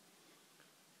authority.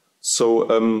 So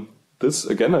this,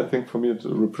 again, I think for me it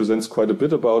represents quite a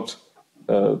bit about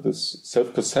this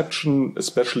self-perception.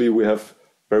 Especially we have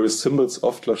various symbols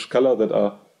of Tlaxcala that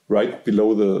are right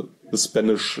below the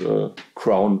Spanish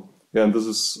crown. And this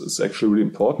is actually really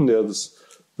important.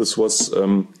 This was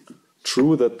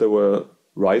true that there were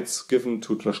rights given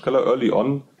to Tlaxcala early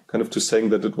on, kind of to saying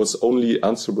that it was only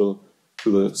answerable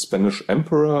to the Spanish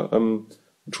emperor,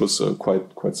 which was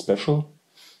quite special.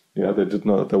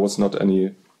 There was not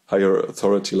any higher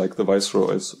authority like the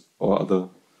viceroys or other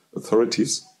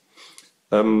authorities.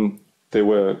 They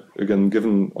were again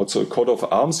given also a coat of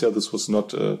arms. This was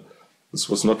not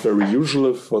very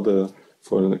usual for a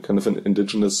kind of an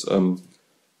indigenous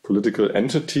political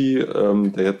entity.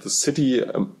 They had the city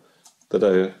that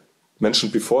I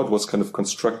mentioned before. It was kind of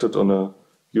constructed on a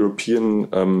European,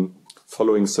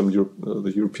 following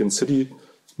the European city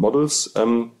models,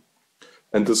 and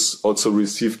this also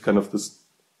received kind of this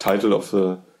title of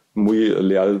the Muy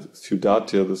Leal Ciudad,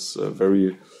 this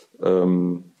very,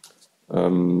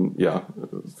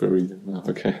 very,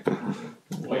 okay.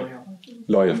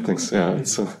 Loyal, thanks.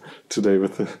 It's today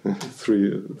with the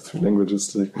three languages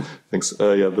today. Thanks.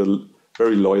 The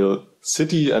very loyal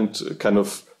city, and kind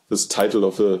of this title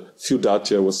of the Ciudad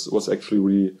was actually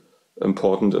really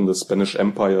important in the Spanish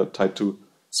Empire, tied to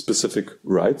specific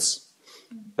rights,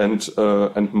 and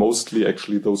mostly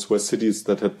actually those were cities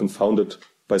that had been founded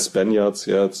by Spaniards.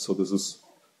 So this is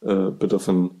a bit of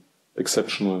an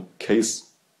exceptional case.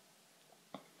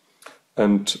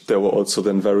 And there were also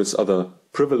then various other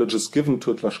privileges given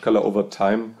to Tlaxcala over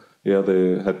time.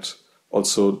 They had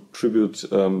also tribute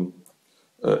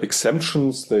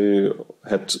exemptions. They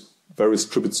had various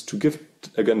tributes to give,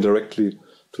 again, directly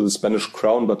to the Spanish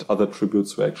crown, but other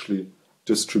tributes were actually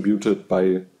distributed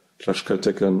by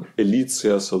Tlaxcaltecan elites.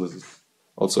 So this is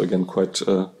also, again, quite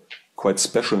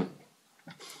special.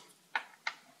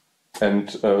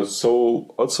 And so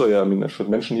also, I should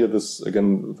mention here this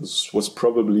was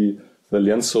probably the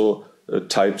lienzo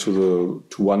tied to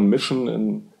one mission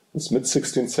in this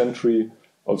mid-16th century.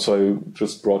 Also, I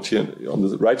just brought here on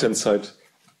the right-hand side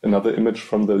another image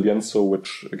from the lienzo,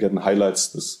 which again highlights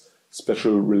this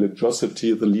special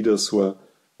religiosity, the leaders who are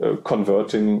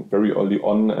converting very early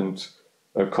on, and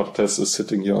Cortes is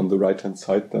sitting here on the right-hand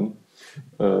side then.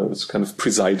 It's kind of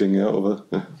presiding over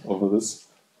this.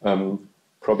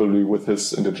 Probably with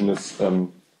his indigenous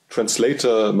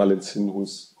translator, Malinovskii,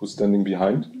 who's standing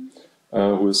behind,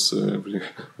 who is a really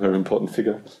very important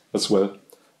figure as well.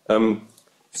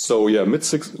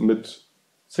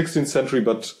 Mid-16th century,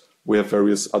 but we have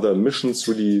various other missions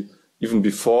really even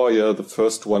before. The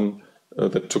first one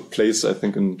that took place, I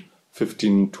think, in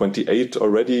 1528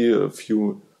 already. A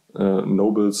few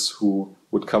nobles who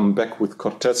would come back with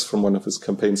Cortes from one of his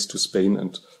campaigns to Spain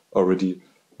and already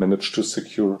managed to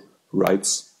secure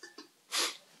rights.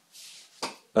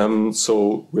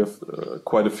 So we have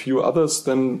quite a few others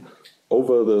then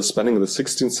over the spanning of the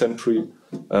 16th century,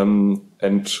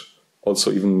 and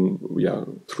also even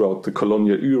throughout the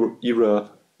colonial era,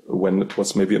 when it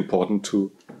was maybe important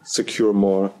to secure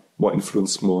more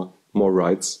influence, more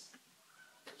rights.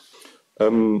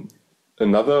 And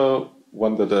another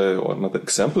one or another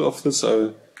example of this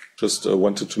I just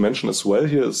wanted to mention as well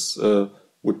here is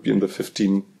would be in the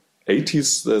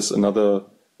 1580s. There's another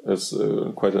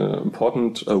quite an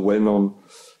important, well-known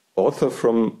author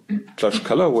from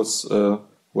Tlaxcala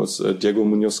was Diego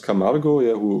Muñoz Camargo,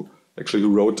 who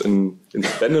wrote in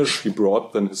Spanish. He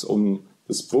brought then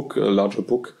this book, a larger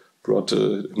book, brought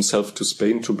himself to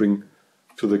Spain to bring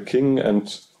to the king,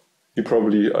 and he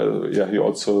probably he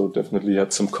also definitely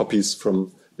had some copies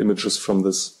from images from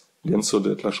this lienzo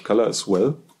de Tlaxcala as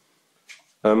well.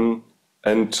 And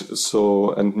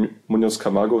Muñoz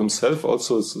Camargo himself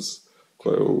also is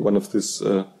one of these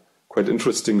quite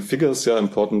interesting figures,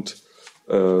 important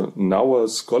now a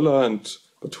scholar,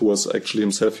 but who was actually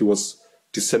himself, he was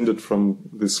descended from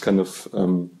this kind of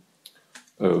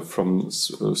from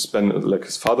like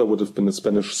his father would have been a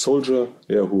Spanish soldier,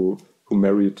 who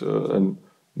married a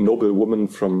noble woman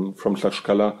from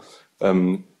Tlaxcala.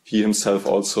 He himself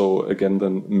also again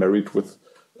then married with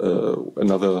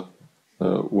another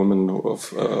woman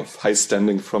of high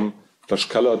standing from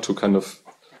Tlaxcala to kind of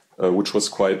which was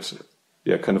quite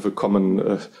kind of a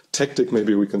common tactic,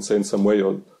 maybe we can say in some way,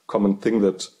 or common thing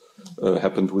that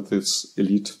happened with these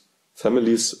elite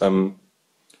families.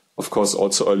 Of course,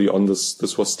 also early on,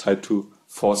 this was tied to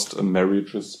forced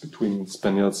marriages between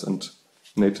Spaniards and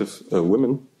native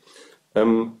women.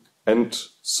 And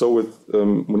so with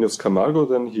Muñoz Camargo,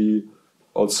 then he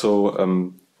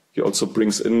also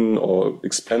brings in or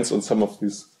expands on some of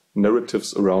these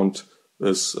narratives around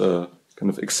this kind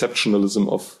of exceptionalism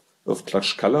of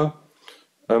Tlaxcala.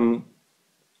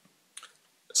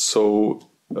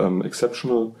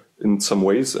 Exceptional in some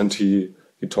ways, and he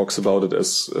talks about it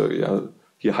as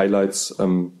he highlights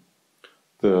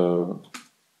the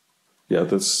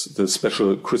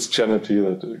special Christianity,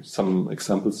 that some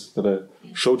examples that I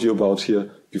showed you about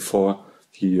here before.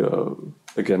 He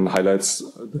again highlights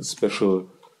the special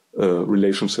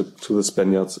relationship to the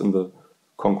Spaniards in the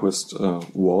conquest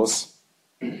wars,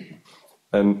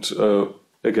 and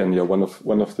again,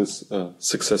 one of these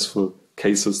successful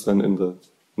cases then in the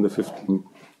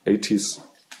 1580s.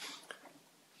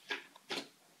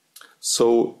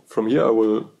 So from here I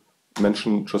will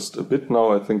mention just a bit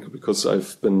now, I think, because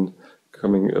I've been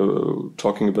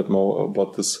talking a bit more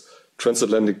about this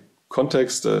transatlantic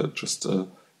context. Just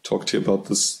talked here about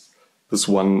this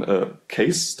one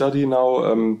case study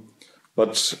now,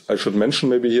 but I should mention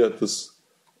maybe here at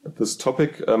this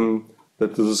topic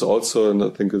that this is also, and I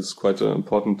think is quite an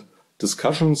important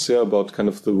discussions about kind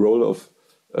of the role of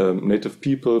native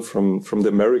people from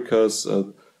the Amerikas,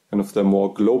 kind of their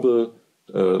more global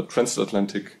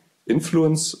transatlantic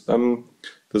influence.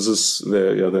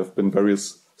 There have been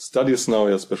various studies now,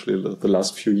 especially the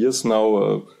last few years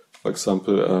now, for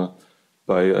example,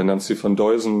 by Nancy van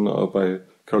Duysen or by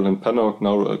Caroline Pannock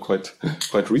now quite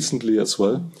recently as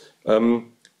well.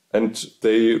 And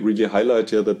they really highlight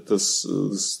that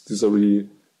these are really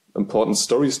important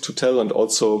stories to tell, and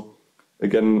also,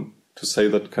 again, to say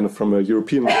that kind of from a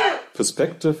European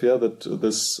perspective, that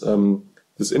this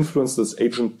influence, this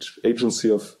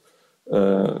agency of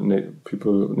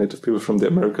native people from the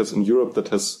Americas in Europe that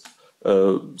has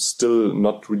still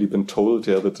not really been told.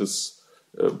 That is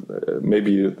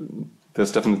maybe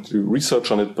there's definitely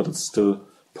research on it, but it's still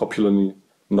popularly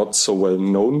not so well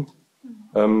known.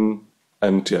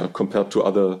 And compared to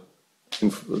other,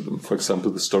 for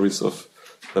example, the stories of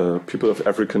people of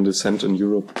African descent in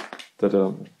Europe that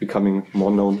are becoming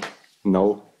more known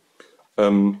now.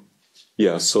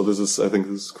 So I think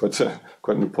this is quite an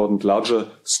important larger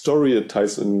story. It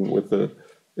ties in with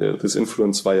this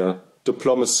influence via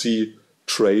diplomacy,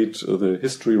 trade, the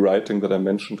history writing that I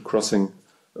mentioned, crossing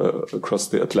across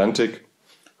the Atlantic,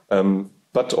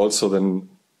 but also then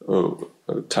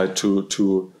tied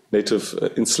to native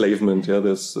enslavement.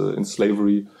 There's in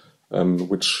slavery,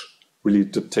 which really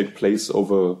did take place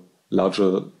over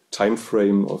larger time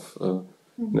frame of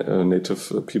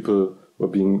native people were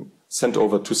being sent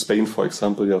over to Spain, for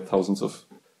example. Thousands of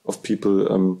people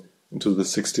into the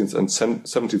 16th and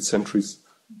 17th centuries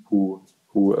who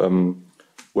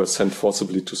were sent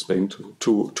forcibly to Spain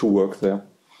to work there.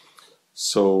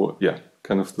 So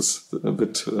kind of this a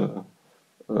bit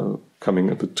coming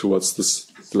a bit towards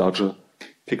this larger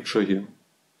picture here.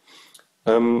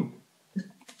 And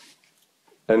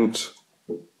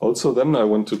also then I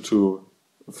wanted to,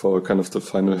 for kind of the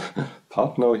final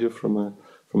part now here from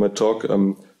my talk,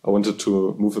 I wanted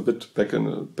to move a bit back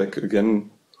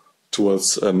again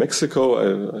towards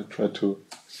Mexico. I tried to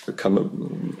come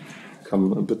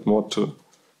a bit more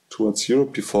towards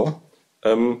Europe before,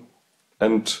 and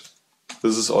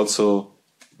this is also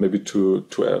maybe to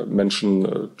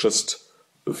mention just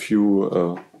a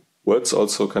few words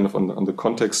also kind of on the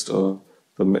context, the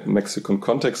Mexican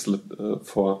context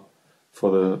for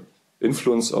the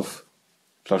influence of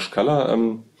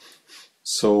Tlaxcala.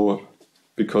 So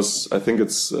because I think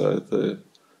it's I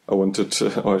wanted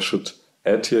to, or I should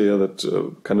add here that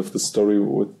kind of the story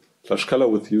with Tlaxcala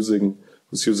was using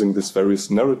these various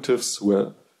narratives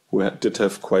who did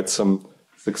have quite some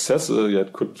success.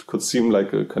 It could seem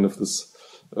like a kind of this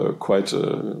quite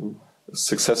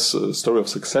success story of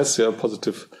success,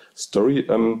 positive story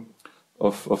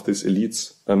of these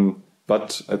elites.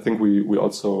 But I think we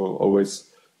also always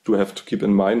do have to keep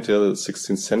in mind the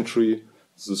 16th century.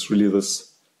 This is really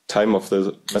this time of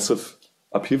the massive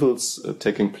upheavals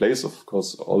taking place, of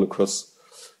course, all across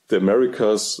the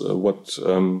Amerikas.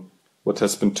 What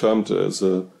has been termed as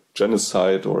a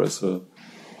genocide or as a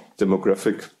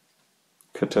demographic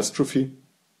catastrophe.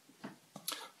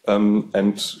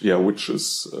 Which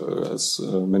is, as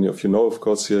many of you know, of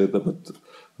course, here, but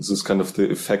this is kind of the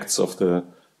effects of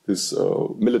these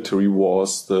military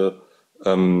wars, the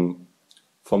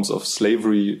forms of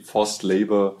slavery, forced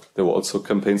labor. There were also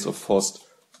campaigns of forced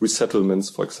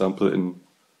resettlements, for example, in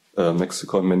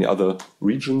Mexico and many other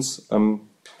regions.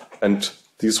 And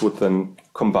these would then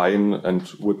combine and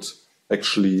would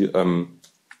actually kind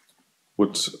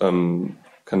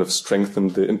of strengthen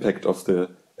the impact of the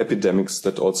epidemics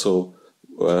that also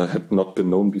had not been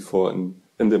known before in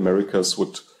the Americas,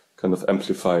 would kind of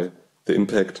amplify the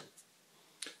impact.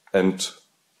 And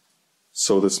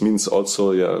so this means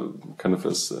also, kind of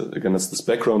as this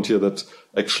background here, that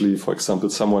actually, for example,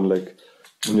 someone like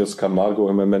Muñoz Camargo,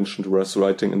 whom I mentioned, was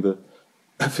writing in the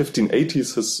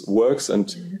 1580s his works,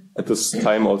 and at this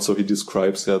time also he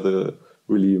describes the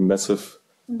really massive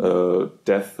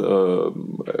death,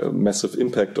 massive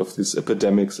impact of these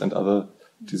epidemics and other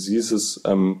diseases.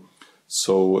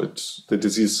 So the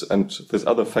disease and these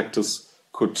other factors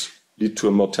could lead to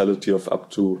a mortality of up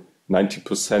to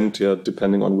 90%,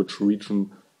 depending on which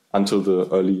region, until the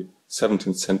early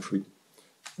 17th century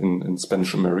in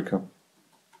Spanish America.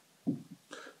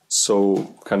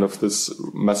 So kind of this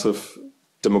massive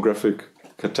demographic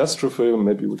catastrophe,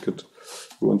 maybe we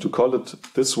want to call it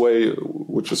this way,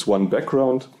 which is one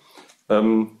background.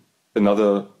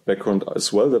 Another background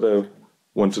as well that I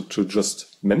wanted to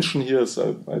just mention here is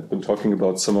I've been talking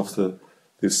about some of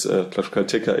these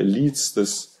Tlaxcalteca elites,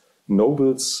 these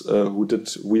nobles who did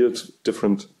wield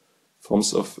different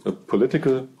forms of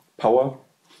political power.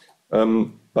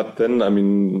 But then, I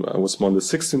mean, I was more in the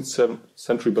 16th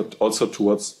century, but also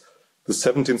towards the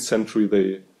 17th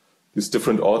century, these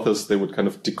different authors, they would kind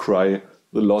of decry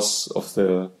the loss of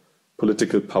their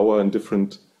political power in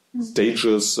different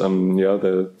stages. There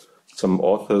are some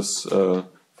authors, for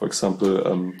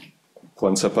example,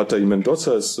 Juan Zapata y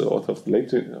Mendoza is the author of the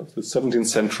 17th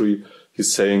century.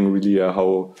 He's saying really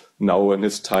how now in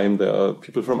his time there are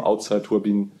people from outside who are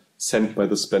being sent by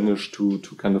the Spanish to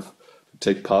kind of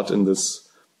take part in the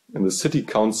city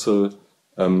council.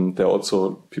 There are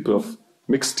also people of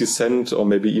mixed descent, or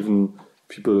maybe even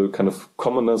people kind of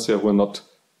commoners who are not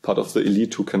part of the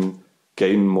elite, who can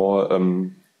gain more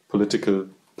political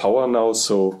power now.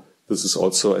 So this is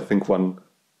also, I think, one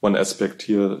aspect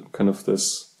here, kind of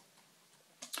this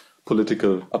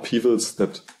political upheavals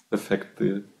that affect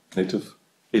the native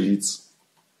elites.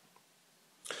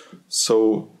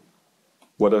 So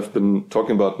what I've been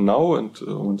talking about now, and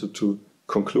I wanted to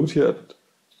conclude here at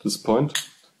this point,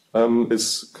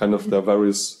 is kind of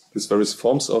these various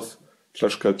forms of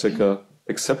Tlaxcalteca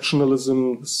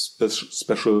exceptionalism,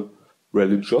 special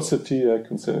religiosity. I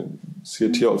can see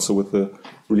it here also with the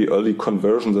really early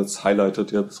conversion that's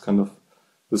highlighted here,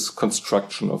 this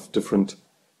construction of different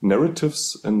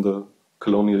narratives in the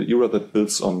colonial era that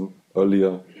builds on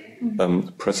earlier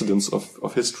precedents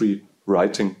of history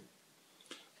writing.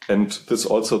 And this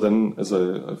also then, as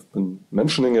I've been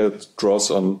mentioning, it draws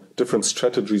on different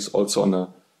strategies also on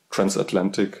a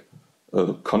transatlantic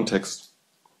context.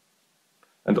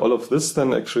 And all of this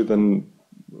then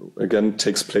again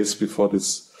takes place before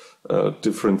these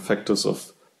different factors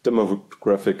of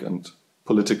demographic and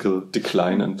political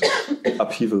decline and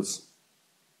upheavals.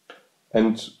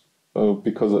 And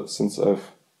because since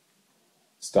I've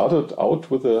started out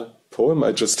with a poem,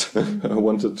 I just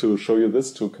wanted to show you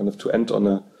this to end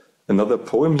on another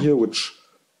poem here, which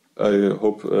I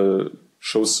hope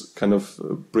shows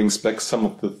brings back some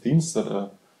of the themes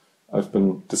that I've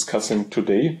been discussing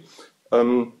today.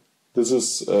 This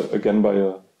is again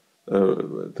by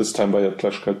this time by a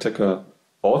Tlaxcalteca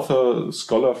author,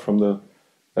 scholar from the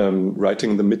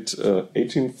writing in the mid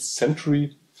 18th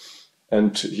century,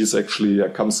 and he's actually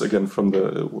comes again from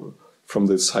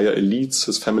this higher elites.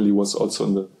 His family was also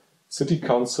in the city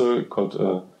council,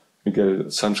 called Miguel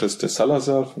Sanchez de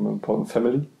Salazar from an important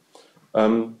family.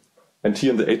 And he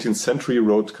in the 18th century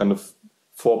wrote kind of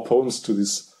 4 poems to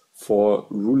these 4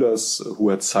 rulers who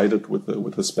had sided with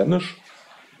the Spanish.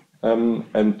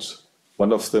 And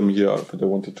one of them here that I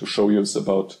wanted to show you is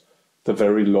about the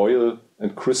very loyal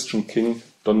and Christian king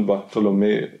Don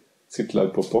Bartolomé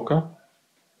Tlaxcalan.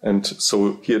 And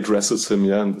so he addresses him,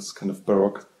 in this kind of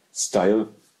Baroque style.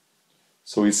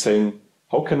 So he's saying,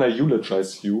 "How can I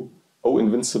eulogize you, O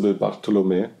invincible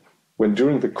Bartolomé, when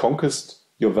during the conquest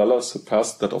your valor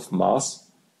surpassed that of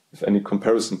Mars, if any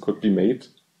comparison could be made?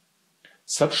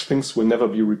 Such things will never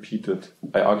be repeated,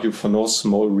 I argue for no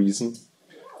small reason,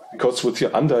 because with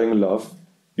your undying love,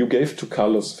 you gave to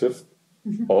Carlos V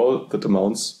all that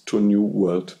amounts to a new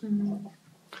world."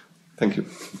 Thank you.